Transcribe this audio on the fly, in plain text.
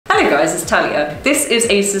does is tell you. This is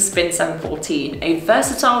Acer Spin 714, a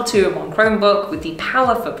versatile 2-in-1 Chromebook with the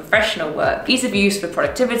power for professional work, ease of use for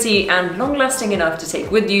productivity, and long-lasting enough to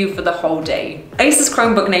take with you for the whole day. Acer's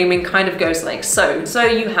Chromebook naming kind of goes like so. So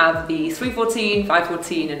you have the 314,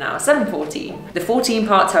 514, and now 714. The 14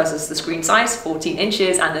 part tells us the screen size, 14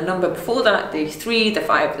 inches, and the number before that, the 3, the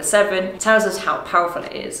 5, the 7, tells us how powerful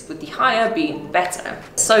it is, with the higher being better.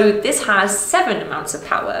 So this has 7 amounts of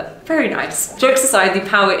power. Very nice. Jokes aside, the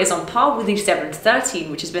power is on par with the 713,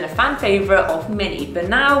 which has been a fan favorite of many, but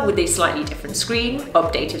now with a slightly different screen,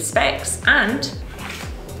 updated specs, and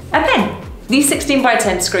a pen. The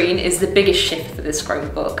 16:10 screen is the biggest shift for this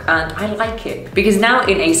Chromebook, and I like it because now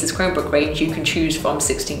in Acer's Chromebook range you can choose from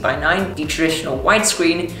 16:9, the traditional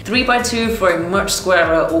widescreen, 3:2 for a much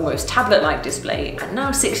squarer, almost tablet-like display, and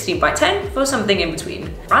now 16:10 for something in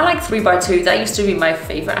between. I like 3:2, that used to be my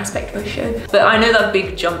favorite aspect ratio, but I know that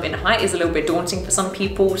big jump in height is a little bit daunting for some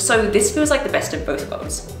people, so this feels like the best of both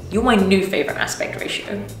worlds. You're my new favorite aspect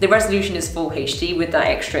ratio. The resolution is full HD with that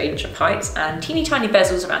extra inch of height and teeny tiny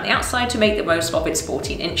bezels around the outside to make the most of its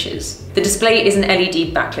 14 inches. The display is an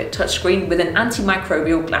LED backlit touchscreen with an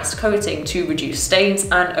antimicrobial glass coating to reduce stains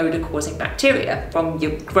and odor-causing bacteria from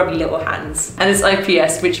your grubby little hands. And it's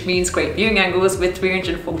IPS, which means great viewing angles with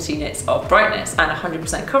 340 nits of brightness and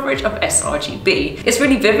 100% coverage of sRGB. It's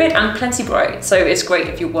really vivid and plenty bright, so it's great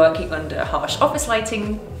if you're working under harsh office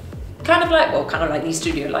lighting, kind of like these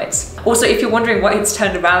studio lights. Also, if you're wondering why it's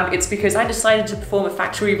turned around, it's because I decided to perform a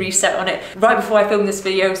factory reset on it right before I filmed this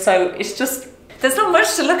video, so it's just, there's not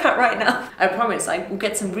much to look at right now. I promise I will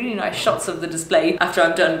get some really nice shots of the display after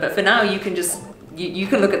I'm done, but for now you can just, you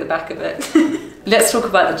can look at the back of it. Let's talk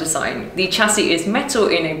about the design. The chassis is metal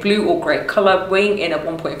in a blue or grey colour, weighing in at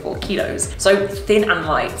 1.4 kilos, so thin and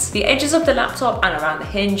light. The edges of the laptop and around the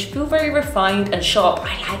hinge feel very refined and sharp.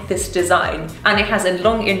 I like this design. And it has a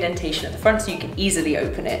long indentation at the front so you can easily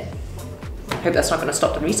open it. I hope that's not going to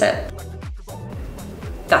stop the reset.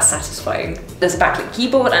 That's satisfying. There's a backlit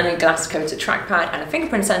keyboard and a glass-coated trackpad and a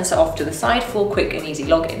fingerprint sensor off to the side for quick and easy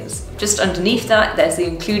logins. Just underneath that, there's the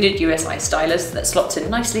included USI stylus that slots in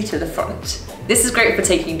nicely to the front. This is great for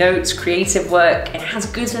taking notes, creative work. It has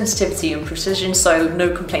good sensitivity and precision, so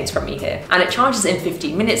no complaints from me here. And it charges in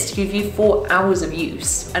 15 minutes to give you 4 hours of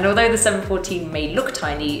use. And although the 714 may look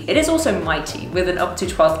tiny, it is also mighty with an up to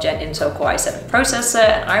 12th gen Intel Core i7 processor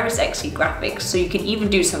and Iris Xe graphics, so you can even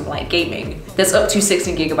do some light gaming. There's up to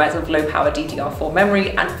 16 GB of low power DDR4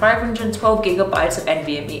 memory and 512 GB of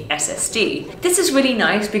NVMe SSD. This is really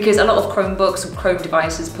nice because a lot of Chromebooks and Chrome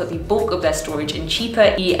devices put the bulk of their storage in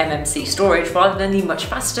cheaper eMMC storage rather than the much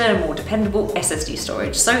faster and more dependable SSD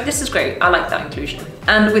storage. So this is great, I like that inclusion.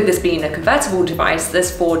 And with this being a convertible device,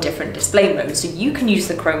 there's 4 different display modes, so you can use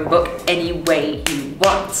the Chromebook any way you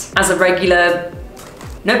want. As a regular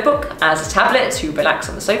notebook, as a tablet to relax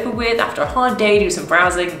on the sofa with after a hard day, do some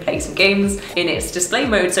browsing, play some games in its display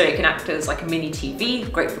mode so it can act as like a mini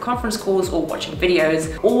TV, great for conference calls or watching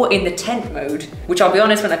videos, or in the tent mode, which I'll be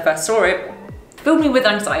honest, when I first saw it, filled me with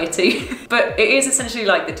anxiety. But it is essentially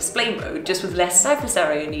like the display mode, just with less surface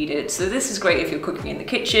area needed. So this is great if you're cooking in the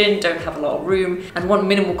kitchen, don't have a lot of room, and want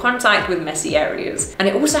minimal contact with messy areas. And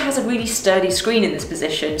it also has a really sturdy screen in this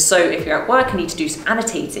position, so if you're at work and need to do some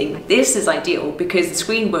annotating, this is ideal because the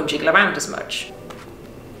screen won't jiggle around as much.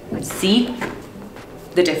 See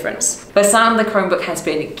the difference. For sound, the Chromebook has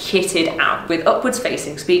been kitted out with upwards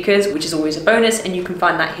facing speakers, which is always a bonus, and you can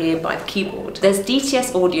find that here by the keyboard. There's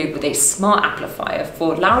DTS audio with a smart amplifier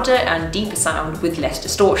for louder and deeper sound with less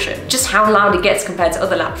distortion. Just how loud it gets compared to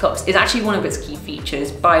other laptops is actually one of its key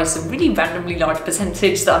features by some really randomly large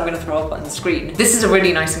percentage that I'm going to throw up on the screen. This is a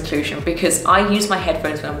really nice inclusion because I use my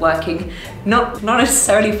headphones when I'm working, not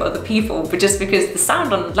necessarily for other people, but just because the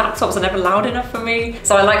sound on laptops are never loud enough for me.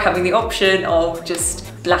 So I like having the option of just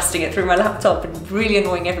blasting it through my laptop and really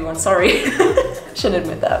annoying everyone, sorry. Shouldn't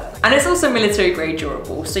admit that. And it's also military grade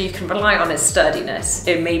durable, so you can rely on its sturdiness.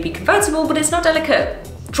 It may be convertible, but it's not delicate.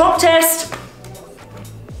 Drop test!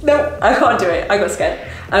 No, I can't do it, I got scared.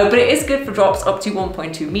 But it is good for drops up to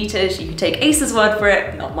 1.2 meters. You can take Acer's word for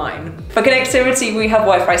it, not mine. For connectivity, we have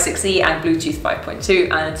Wi-Fi 6E and Bluetooth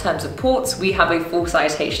 5.2, and in terms of ports, we have a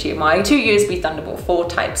full-size HDMI, 2 USB Thunderbolt 4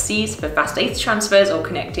 Type-Cs for fast data transfers or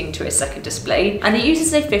connecting to a second display, and it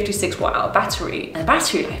uses a 56 watt-hour battery, and the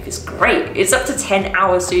battery life is great. It's up to 10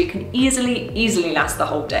 hours, so you can easily last the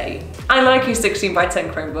whole day. I like a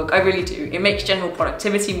 16:10 Chromebook, I really do. It makes general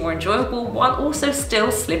productivity more enjoyable while also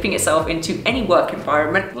still slipping itself into any work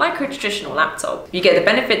environment camera like a traditional laptop. You get the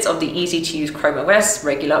benefits of the easy-to-use Chrome OS,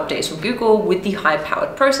 regular updates from Google with the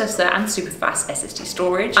high-powered processor and super fast SSD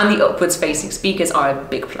storage, and the upwards-facing speakers are a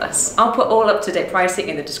big plus. I'll put all up-to-date pricing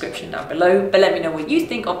in the description down below, but let me know what you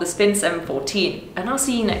think of the Spin 714, and I'll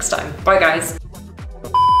see you next time. Bye guys.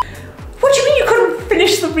 What do you mean you couldn't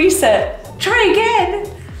finish the reset? Try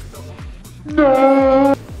again! No!